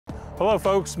Hello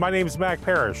folks, my name is Mac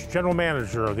Parrish, General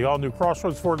Manager of the all-new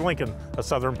CrossRoads Ford Lincoln of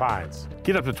Southern Pines.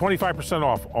 Get up to 25%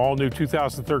 off all new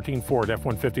 2013 Ford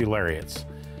F-150 Lariats,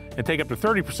 and take up to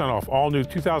 30% off all new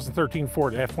 2013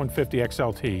 Ford F-150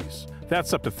 XLTs.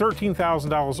 That's up to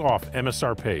 $13,000 off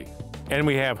MSRP. And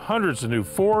we have hundreds of new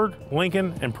Ford,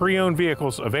 Lincoln, and pre-owned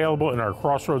vehicles available in our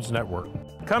CrossRoads network.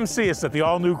 Come see us at the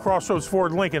all-new CrossRoads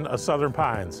Ford Lincoln of Southern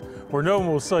Pines, where no one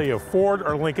will sell you a Ford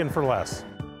or Lincoln for less.